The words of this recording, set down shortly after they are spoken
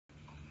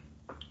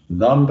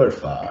Number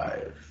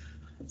 5.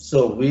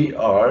 So we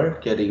are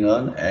getting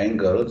an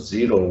angle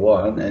 0,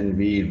 1 and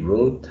we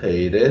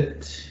rotate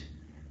it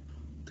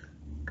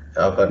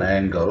of an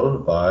angle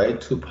by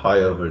 2 pi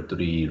over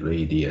 3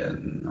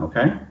 radian,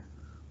 okay?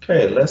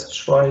 Okay, let's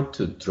try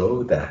to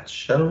draw that,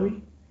 shall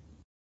we?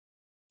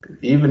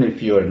 Even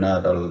if you are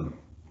not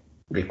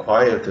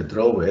required to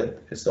draw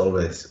it, it's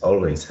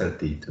always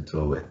healthy to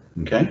draw it,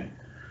 okay?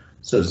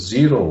 So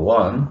 0,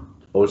 1,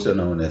 also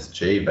known as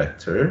J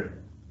vector,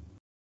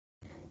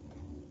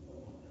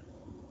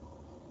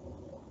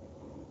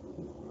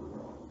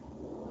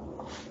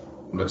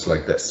 looks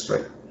like this,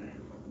 right?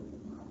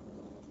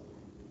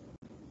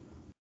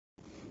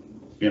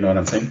 You know what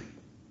I'm saying?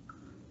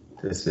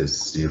 This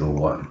is 0,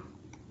 1.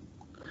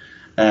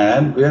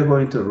 And we are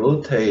going to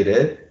rotate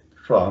it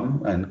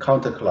from and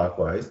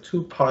counterclockwise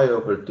 2 pi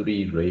over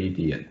 3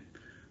 radian.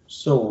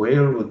 So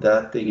where would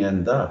that thing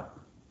end up?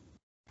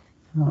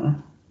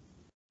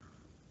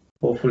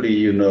 Hopefully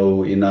you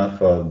know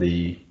enough of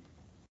the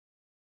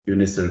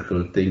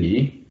unicircle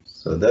thingy.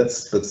 So that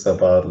looks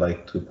about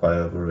like 2 pi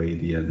over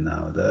radian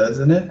now,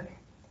 doesn't it?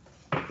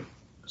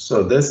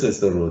 So this is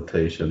the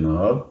rotation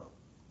of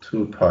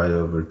 2 pi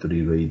over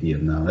 3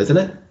 radian now, isn't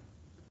it?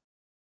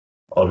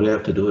 All we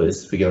have to do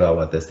is figure out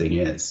what this thing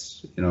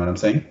is. You know what I'm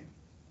saying?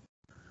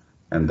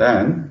 And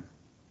then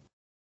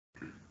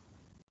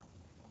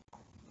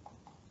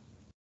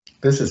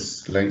this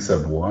is length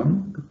of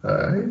 1,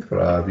 right?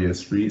 For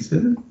obvious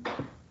reason.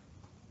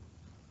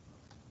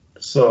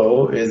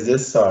 So is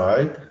this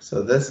side,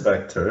 so this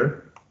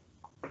vector,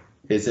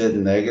 is it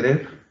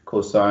negative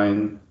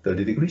cosine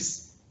 30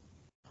 degrees?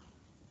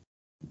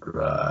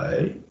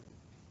 Right.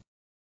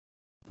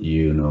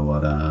 You know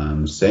what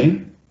I'm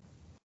saying?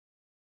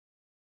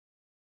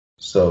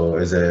 So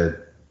is it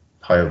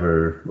pi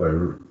over,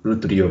 well,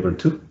 root 3 over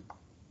 2?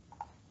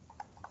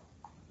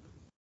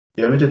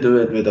 You want me to do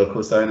it with a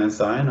cosine and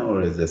sine,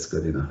 or is this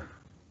good enough?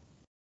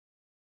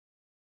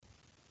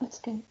 That's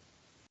good.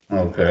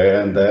 Okay,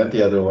 and then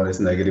the other one is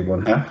negative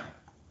 1/2.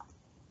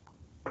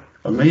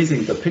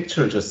 Amazing, the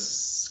picture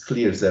just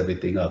clears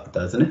everything up,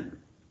 doesn't it?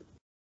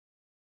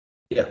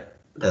 Yeah,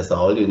 that's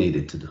all you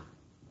needed to do.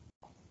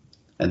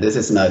 And this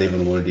is not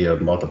even worthy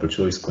of multiple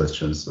choice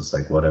questions. It's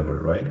like whatever,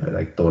 right?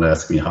 Like, don't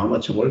ask me how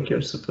much work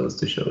you're supposed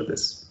to show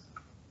this.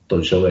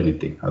 Don't show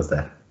anything. How's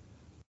that?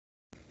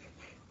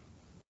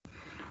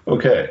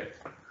 Okay.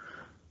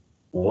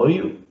 Were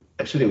you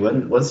actually,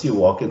 once you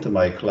walk into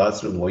my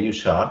classroom, were you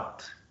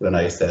shocked when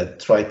I said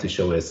try to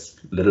show as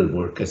little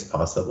work as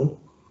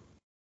possible?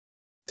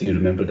 Do you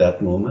remember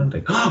that moment?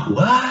 Like, oh,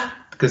 what?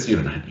 Because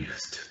you're not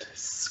used to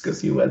this.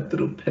 Because you went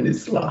through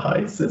Peninsula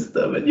High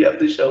system and you have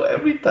to show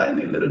every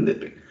tiny little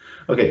nitpick.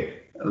 Okay,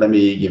 let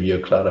me give you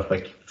a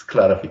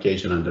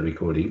clarification on the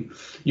recording.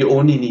 You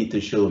only need to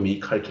show me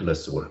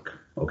calculus work,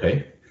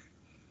 okay?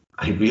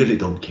 I really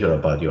don't care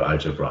about your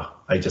algebra.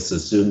 I just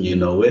assume you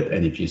know it,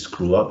 and if you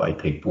screw up, I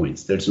take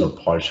points. There's no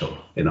partial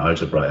in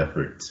algebra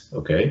efforts,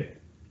 okay?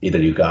 Either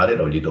you got it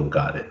or you don't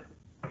got it.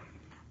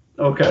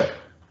 Okay.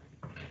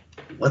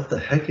 What the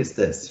heck is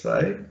this,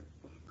 right?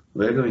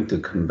 We're going to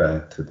come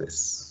back to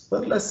this,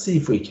 but let's see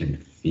if we can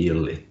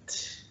feel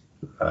it,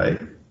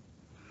 right?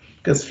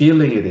 Because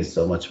feeling it is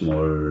so much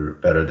more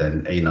better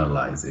than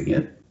analyzing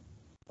it.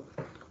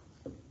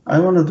 I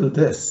want to do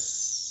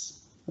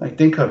this. I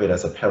think of it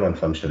as a parent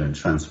function and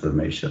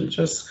transformation.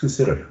 Just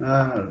consider,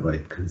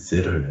 right,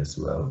 consider as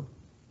well.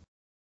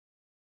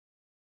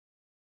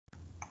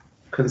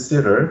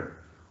 Consider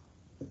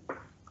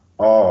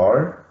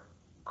R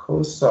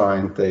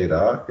cosine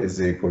theta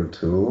is equal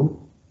to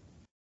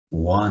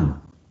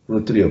 1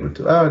 root 3 over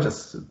 2. I'll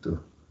just do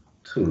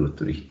 2 root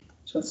 3.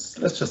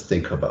 Let's just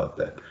think about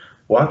that.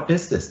 What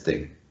is this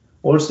thing?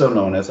 Also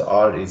known as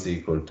R is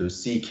equal to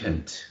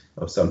secant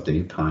of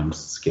something times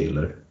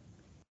scalar.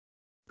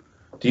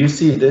 Do you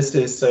see this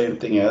is same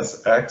thing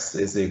as X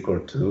is equal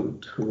to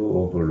 2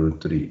 over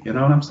root 3? You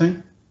know what I'm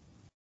saying?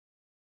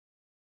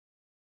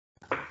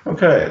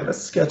 Okay, let's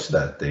sketch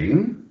that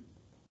thing.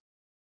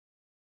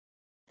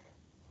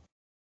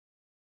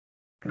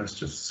 Let's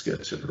just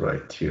sketch it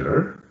right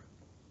here.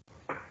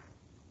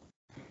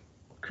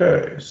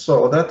 Okay,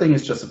 so that thing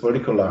is just a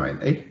vertical line,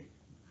 eh?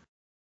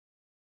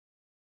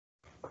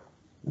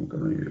 I'm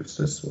going to use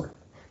this one.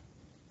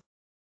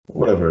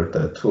 Whatever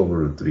that 2 over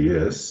root 3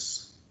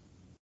 is,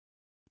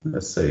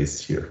 let's say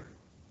it's here.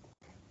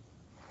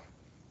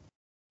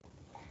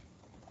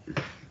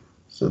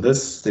 So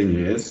this thing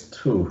is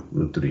 2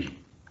 root 3.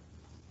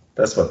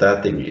 That's what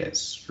that thing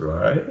is,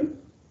 right?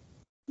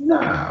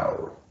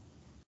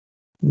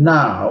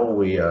 Now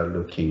we are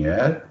looking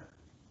at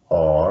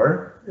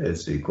R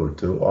is equal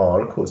to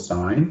R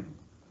cosine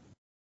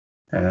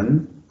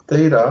and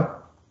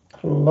theta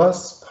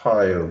plus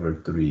pi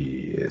over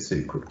 3 is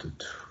equal to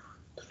 2.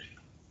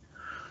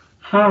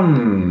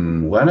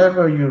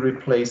 Whenever you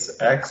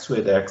replace x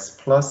with x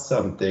plus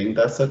something,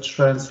 that's a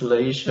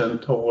translation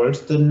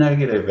towards the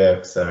negative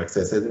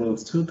x-axis. It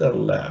moves to the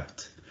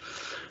left.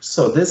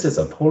 So this is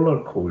a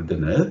polar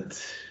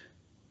coordinate.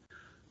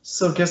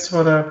 So guess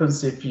what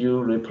happens if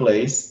you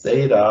replace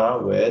theta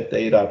with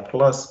theta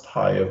plus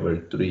pi over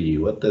 3?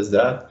 What does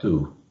that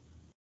do?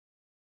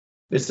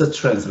 It's a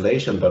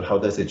translation, but how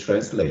does it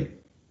translate?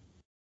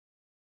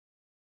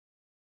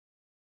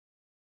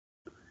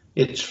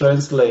 It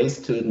translates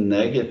to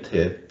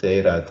negative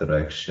theta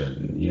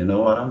direction. You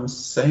know what I'm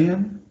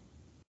saying?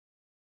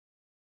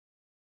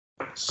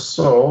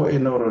 So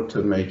in order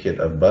to make it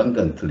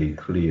abundantly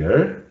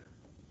clear,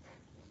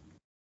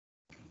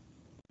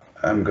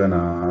 I'm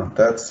gonna,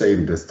 that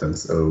same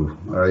distance. Oh,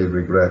 I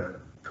regret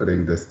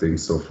putting this thing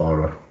so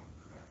far.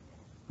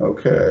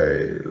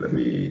 Okay, let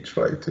me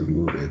try to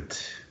move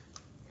it.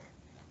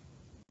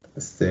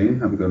 This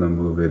thing, I'm gonna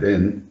move it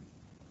in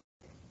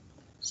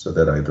so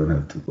that I don't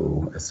have to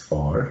go as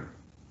far.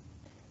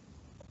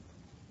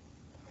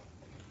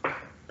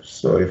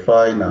 So if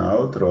I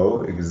now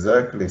draw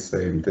exactly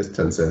same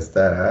distance as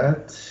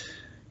that,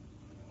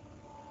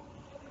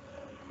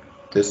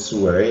 this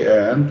way,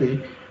 and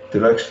the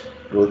direction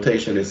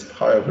rotation is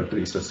pi over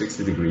 3, so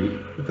 60 degrees.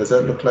 Does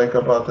that look like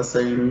about the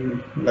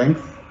same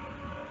length?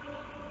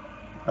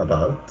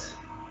 About,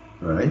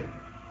 right?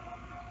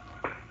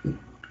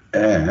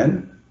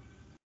 And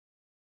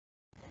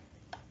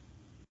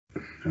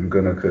I'm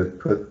gonna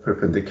put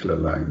perpendicular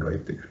line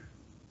right there.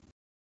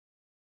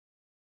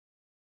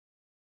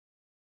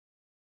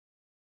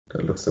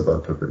 That looks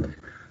about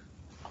perpendicular.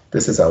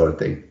 This is our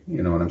thing,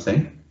 you know what I'm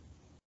saying?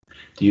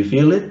 Do you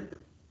feel it?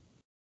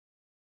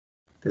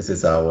 This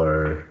is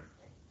our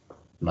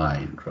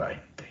line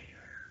right there.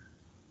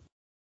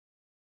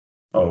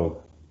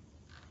 Oh,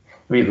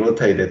 we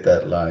rotated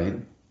that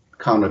line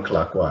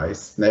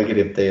counterclockwise,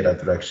 negative theta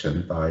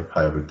direction by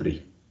pi over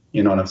 3.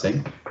 You know what I'm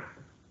saying?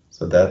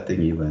 So that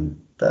thing went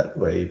that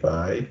way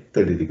by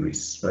 30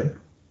 degrees, right?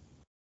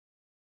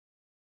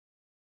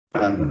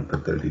 I'm going to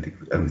put 30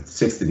 degrees,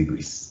 60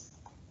 degrees.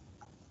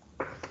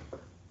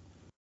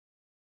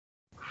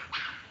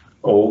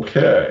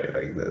 Okay,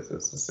 like this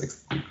is a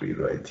 60 degree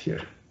right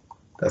here.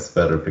 That's a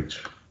better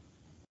picture.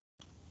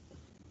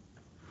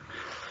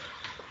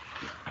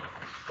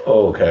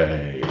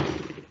 Okay,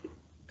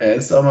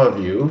 and some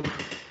of you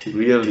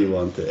really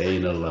want to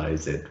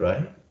analyze it,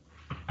 right?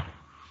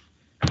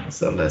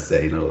 So let's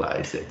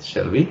analyze it,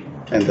 shall we?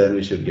 And then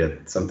we should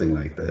get something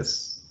like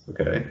this,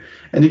 okay?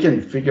 And you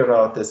can figure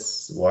out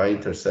this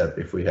y-intercept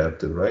if we have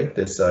to, right?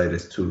 This side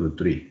is 2 root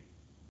 3.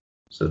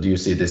 So do you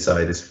see this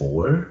side is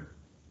 4?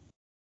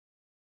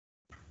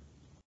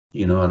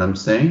 You know what I'm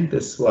saying?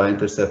 This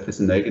y-intercept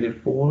is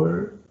negative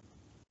 4.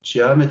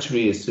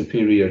 Geometry is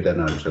superior than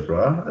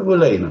algebra. I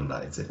will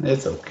analyze it.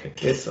 It's okay.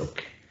 It's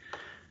okay.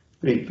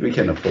 We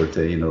can afford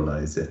to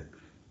analyze it.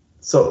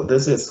 So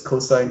this is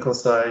cosine,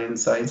 cosine,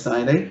 sine,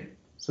 sine A.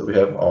 So we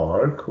have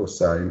r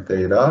cosine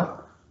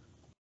theta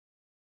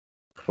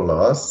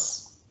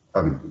plus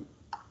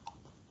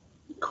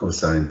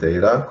cosine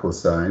theta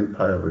cosine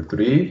pi over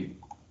 3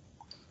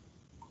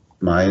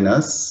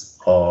 minus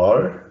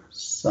r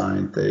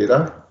sine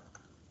theta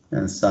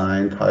and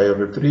sine pi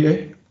over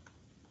 3a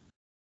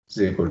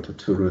is equal to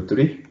 2 root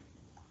 3.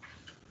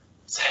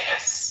 Say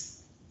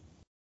yes.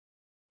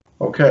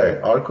 Okay,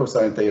 r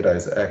cosine theta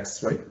is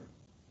x, right?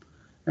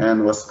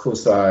 And what's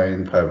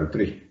cosine pi over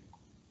 3?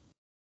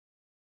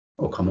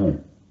 Oh, come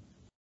on.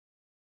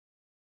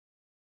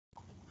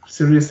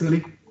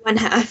 Seriously?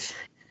 1/2.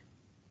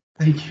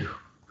 Thank you.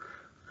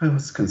 I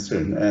was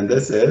concerned. And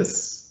this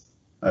is,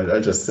 I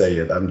just say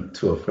it, I'm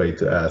too afraid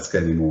to ask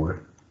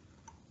anymore.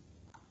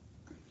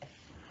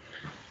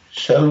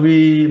 Shall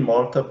we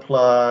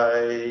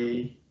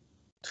multiply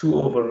 2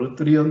 over root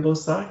 3 on both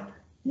sides?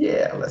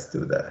 Yeah, let's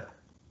do that.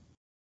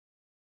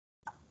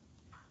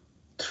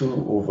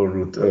 2 over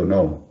root, oh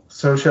no.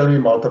 So shall we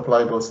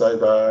multiply both sides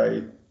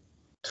by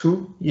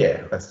 2?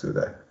 Yeah, let's do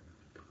that.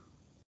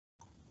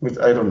 Which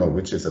I don't know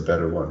which is a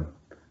better one.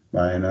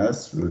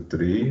 Minus root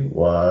 3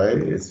 y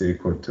is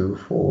equal to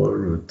 4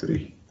 root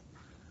 3.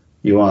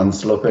 You want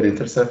slope and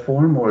intercept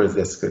form, or is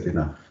this good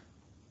enough?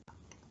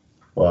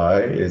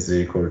 Y is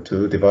equal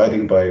to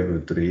dividing by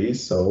root 3,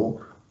 so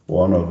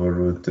 1 over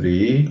root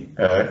 3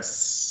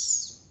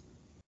 x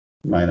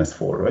minus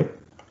 4, right?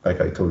 Like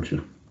I told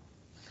you.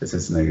 This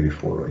is negative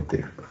 4 right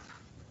there.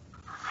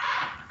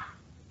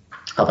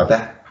 How about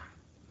that?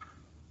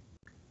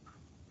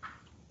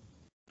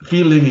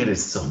 Feeling it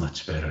is so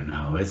much better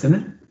now, isn't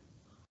it?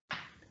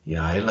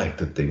 Yeah, I like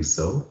to think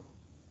so.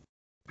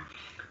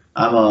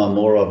 I'm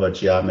more of a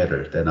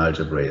geometer than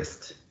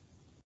algebraist.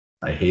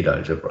 I hate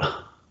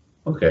algebra.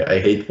 Okay, I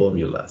hate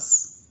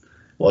formulas.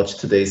 Watch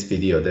today's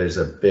video. There's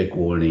a big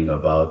warning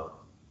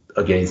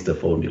against the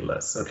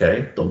formulas,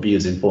 okay? Don't be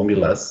using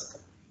formulas.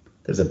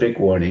 There's a big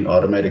warning,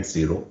 automatic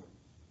 0.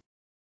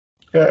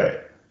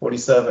 Okay,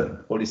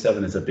 47.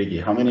 47 is a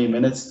biggie. How many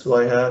minutes do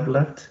I have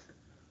left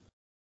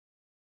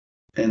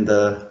in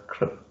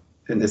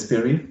this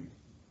period?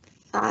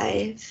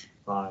 5.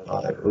 5.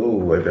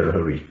 Oh, I better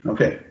hurry.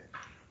 Okay.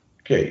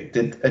 Okay,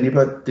 did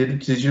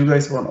you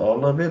guys want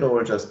all of it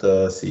or just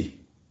C?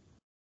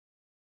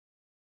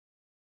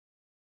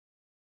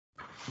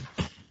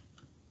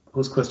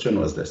 Whose question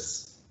was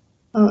this?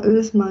 Oh, it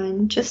was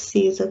mine. Just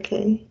C is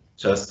okay.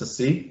 Just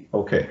C?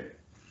 Okay.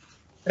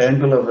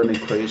 Angle of an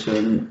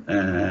equation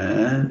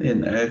and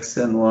in X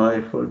and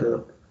Y for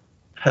the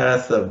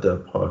path of the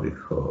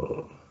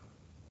particle.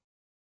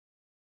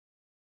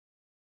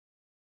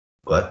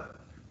 What?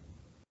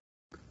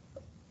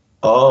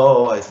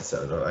 Oh, I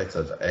said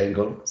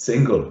angle,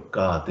 single.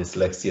 God,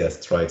 dyslexia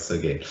strikes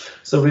again.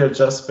 So we are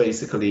just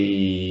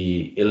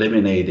basically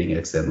eliminating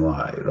X and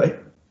Y, right?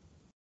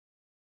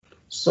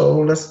 So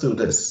let's do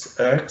this.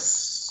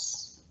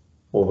 X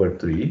over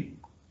 3.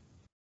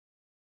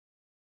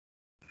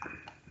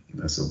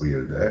 That's a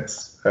weird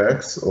X.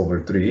 X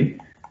over 3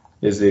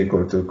 is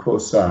equal to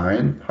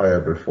cosine pi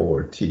over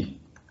 4t.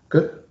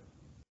 Good.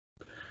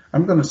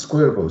 I'm going to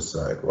square both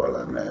sides while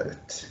I'm at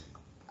it.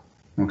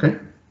 Okay.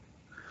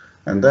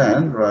 And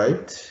then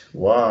write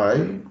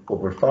y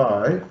over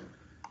 5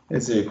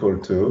 is equal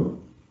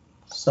to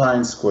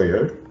sine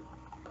squared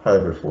pi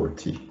over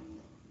 4t.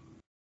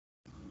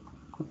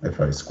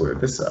 If I square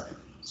this side.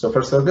 So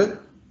far so good?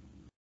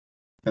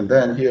 And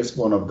then here's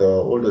one of the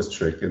oldest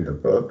tricks in the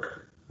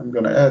book. I'm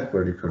going to add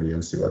vertically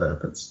and see what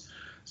happens.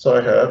 So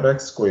I have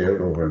x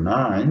squared over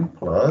 9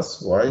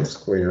 plus y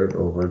squared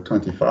over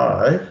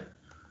 25.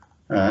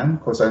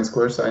 And cosine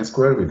squared, sine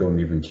squared, we don't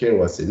even care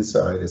what's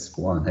inside, it's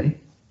 1,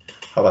 hey?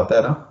 How about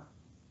that, huh?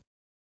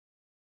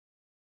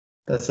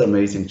 That's an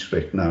amazing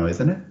trick now,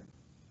 isn't it?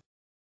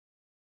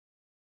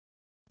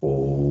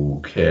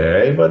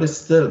 Okay, but it's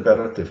still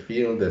better to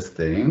feel this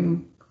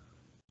thing,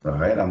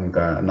 right? I'm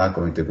not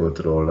going to go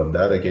through all of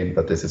that again,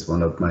 but this is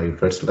one of my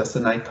first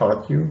lesson I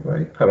taught you,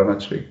 right?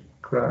 Parametric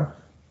graph,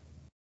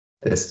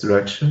 this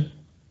direction.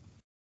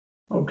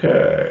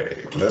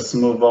 Okay, let's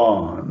move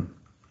on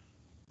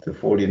to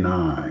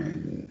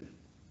 49.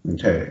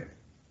 Okay.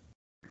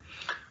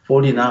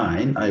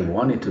 49, I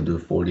wanted to do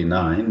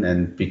 49,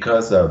 and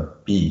because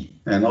of B,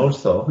 and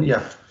also,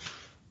 yeah,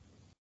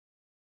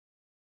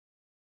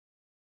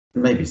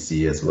 maybe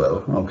C as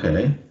well.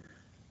 Okay.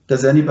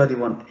 Does anybody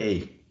want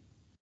A?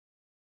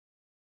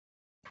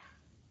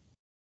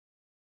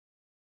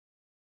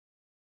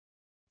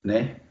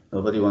 Nay?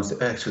 Nobody wants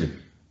to. Actually,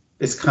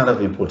 it's kind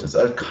of important.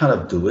 So I'll kind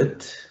of do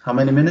it. How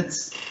many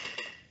minutes?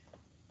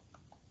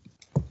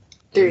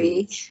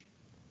 3.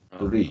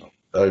 3.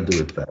 I'll do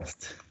it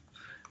fast.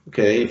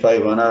 Okay, if I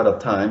run out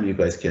of time, you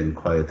guys can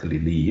quietly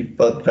leave.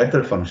 But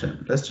vector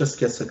function, let's just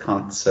get the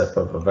concept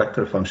of a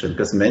vector function,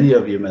 because many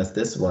of you messed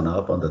this one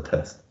up on the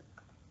test.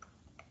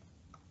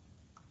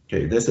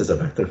 Okay, this is a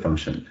vector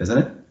function, isn't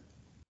it?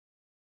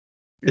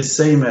 It's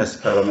same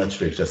as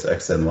parametric, just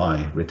x and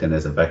y written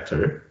as a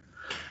vector.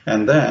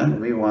 And then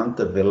we want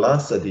the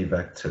velocity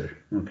vector,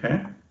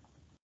 okay?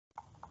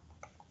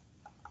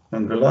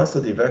 And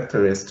velocity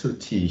vector is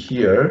 2t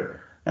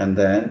here, and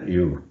then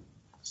u,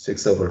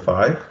 6 over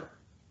 5,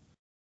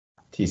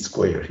 t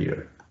squared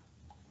here.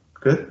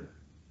 Good?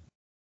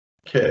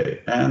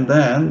 Okay, and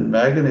then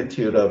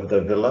magnitude of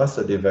the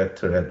velocity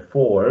vector at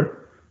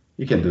 4,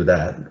 you can do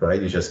that,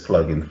 right? You just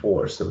plug in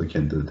 4, so we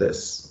can do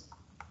this.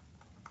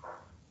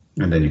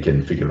 And then you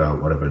can figure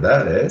out whatever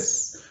that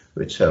is,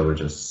 which I will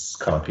just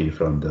copy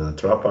from the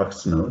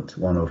Dropbox note,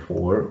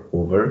 104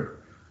 over,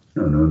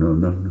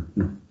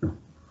 no.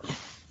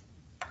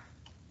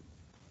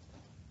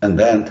 And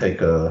then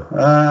take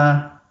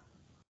a,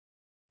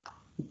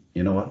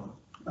 you know what?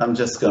 I'm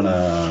just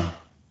gonna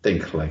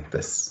think like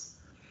this,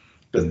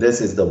 because this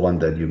is the one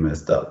that you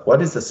messed up.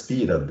 What is the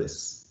speed of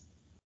this?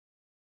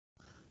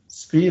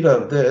 Speed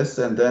of this,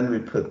 and then we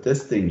put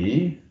this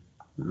thingy,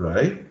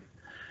 right?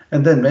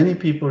 And then many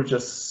people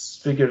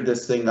just figured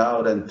this thing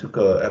out and took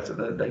a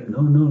absolute, like,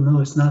 no,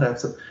 it's not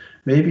absolute.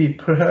 Maybe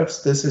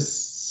perhaps this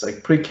is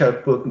like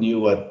pre-calc book knew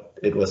what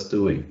it was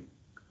doing.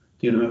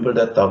 Do you remember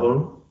that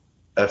double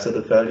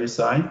absolute value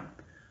sign?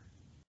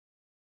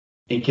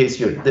 In case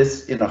you're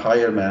this in a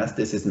higher mass,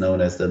 this is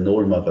known as the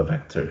norm of a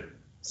vector,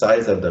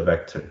 size of the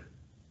vector.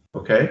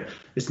 Okay,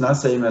 it's not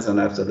same as an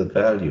absolute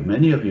value.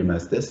 Many of you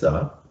mess this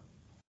up.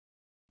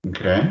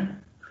 Okay.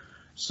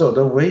 So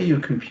the way you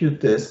compute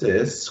this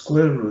is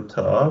square root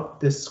of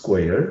this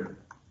square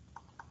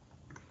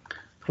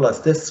plus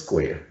this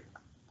square.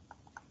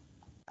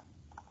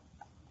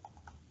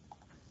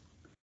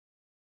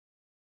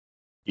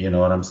 You know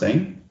what I'm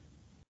saying?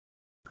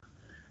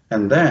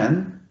 And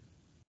then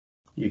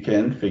you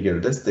can figure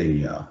this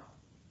thing out.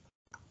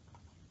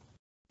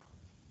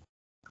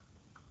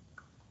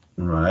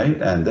 Right,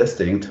 and this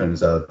thing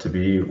turns out to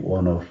be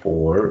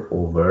 104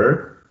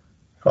 over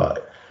 5.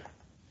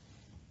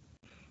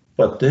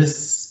 But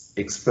this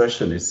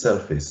expression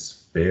itself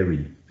is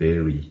very,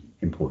 very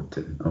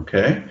important,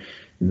 okay?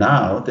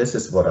 Now, this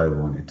is what I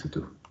wanted to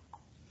do.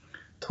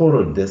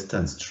 Total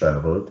distance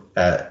traveled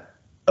as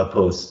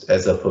opposed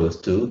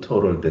to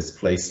total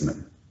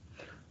displacement.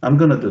 I'm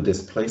going to do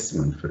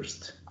displacement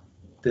first.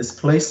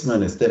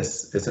 Displacement is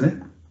this, isn't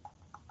it?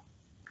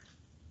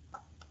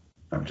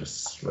 I'll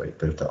just write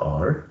delta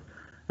R.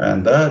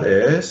 And that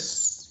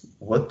is,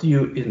 what do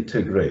you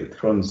integrate?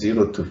 From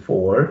 0 to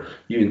 4,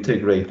 you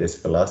integrate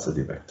this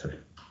velocity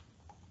vector.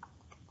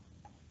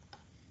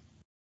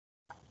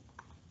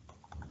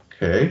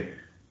 okay,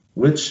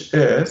 which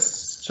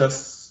is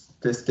just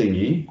this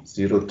thingy,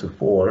 0 to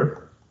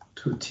 4,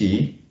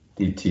 2t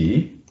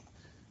dt,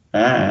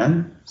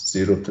 and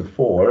 0 to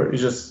 4, you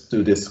just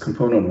do this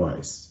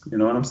component-wise. You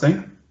know what I'm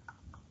saying?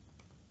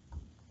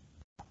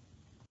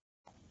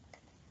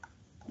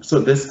 So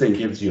this thing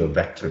gives you a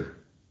vector.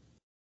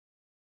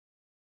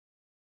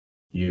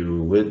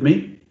 You with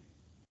me?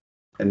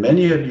 And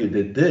many of you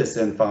did this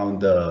and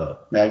found the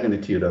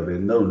magnitude of it.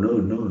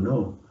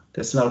 No.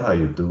 That's not how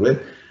you do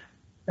it.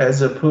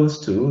 As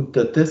opposed to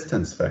the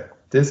distance vector.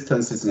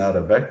 Distance is not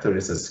a vector,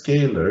 it's a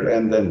scalar.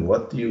 And then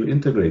what do you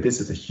integrate?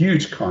 This is a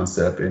huge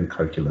concept in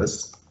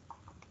calculus.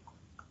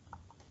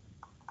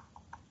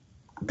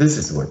 This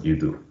is what you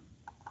do.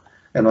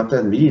 And what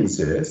that means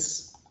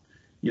is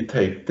you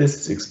take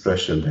this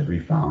expression that we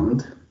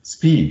found,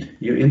 speed.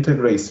 You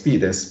integrate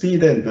speed, and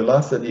speed and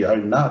velocity are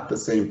not the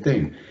same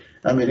thing.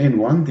 I mean, in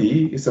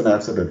 1D, it's an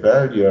absolute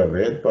value of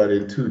it, but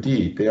in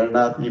 2D, they are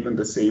not even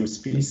the same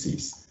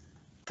species.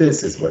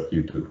 This is what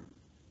you do.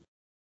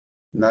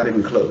 Not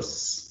even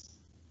close.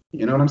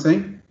 You know what I'm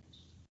saying?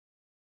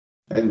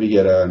 And we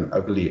get an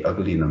ugly,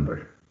 ugly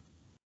number.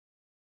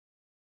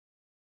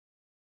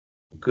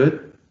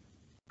 Good?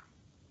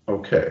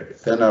 Okay,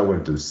 then I will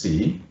do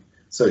C.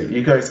 So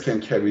you guys can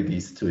carry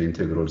these two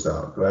integrals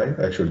out, right?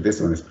 Actually, this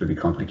one is pretty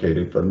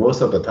complicated, but most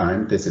of the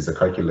time, this is a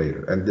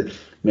calculator. And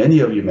many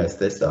of you messed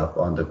this up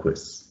on the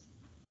quiz.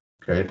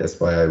 Okay, that's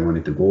why I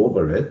wanted to go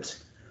over it.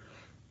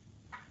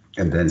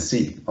 And then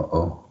C.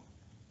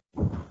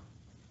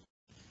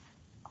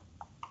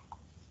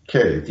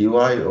 Okay, dy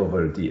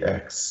over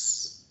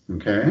dx.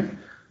 Okay,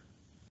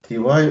 dy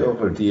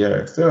over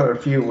dx. There are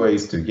a few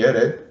ways to get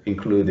it,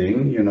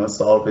 including,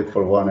 solve it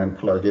for one and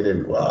plug it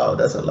in. Wow,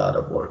 that's a lot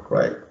of work,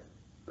 right?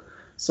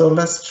 So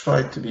let's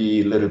try to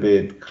be a little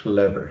bit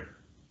clever,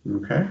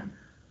 okay?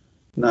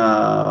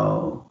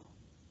 Now,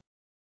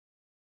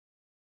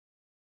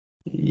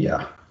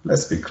 yeah,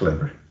 let's be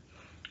clever.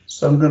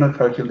 So I'm going to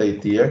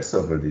calculate dx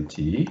over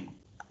dt,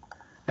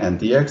 and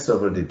dx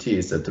over dt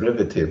is the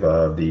derivative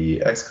of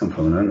the x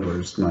component.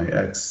 Where's my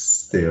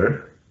x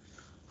there?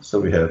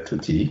 So we have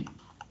 2t,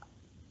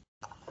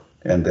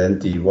 and then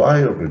dy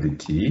over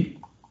dt,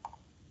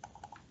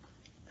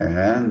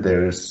 and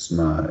there's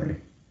my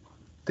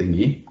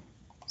thingy.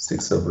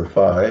 6 over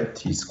 5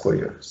 t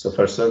squared. So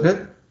far so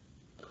good.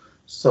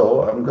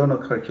 So I'm going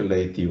to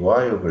calculate dy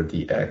over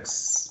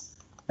dx,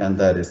 and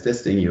that is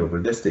this thingy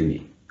over this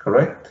thingy,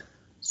 correct?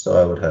 So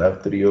I would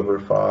have 3 over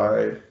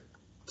 5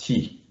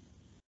 t.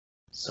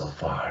 So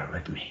far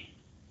with me.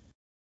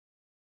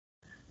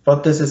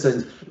 But this is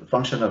a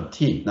function of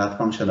t, not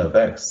function of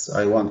x.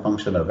 I want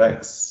function of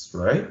x,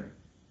 right?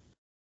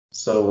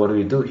 So what do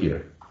we do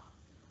here?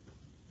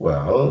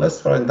 Well,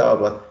 let's find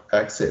out what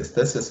x is.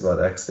 This is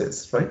what x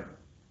is, right?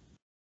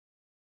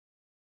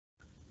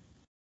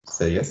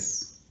 Say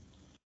yes.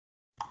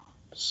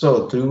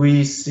 So do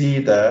we see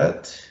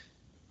that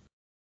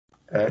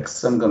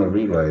x, I'm going to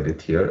rewrite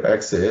it here,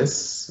 x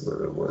is,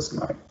 what was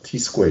my t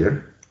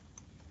squared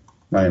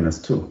minus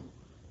 2,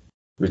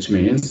 which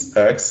means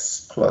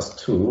x plus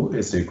 2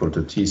 is equal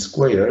to t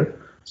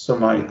squared. So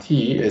my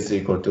t is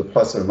equal to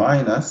plus or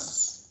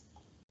minus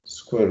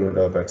square root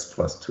of x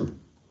plus 2.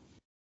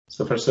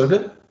 So far so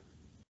good?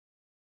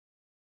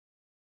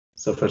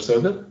 So far so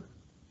good?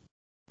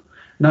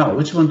 Now,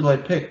 which one do I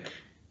pick?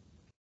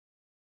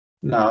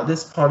 Now,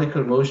 this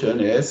particle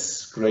motion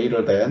is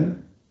greater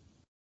than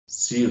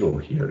 0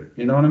 here.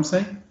 You know what I'm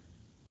saying?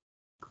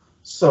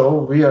 So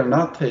we are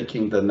not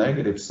taking the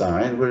negative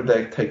sign. We'll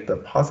take the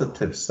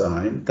positive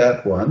sign,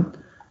 that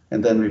one,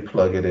 and then we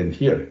plug it in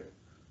here.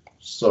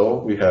 So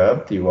we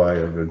have dy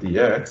over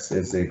dx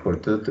is equal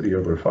to 3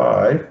 over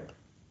 5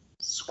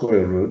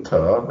 square root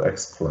of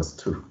x plus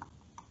 2.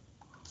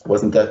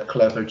 Wasn't that a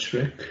clever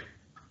trick?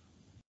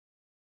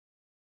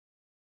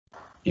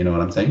 You know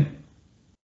what I'm saying?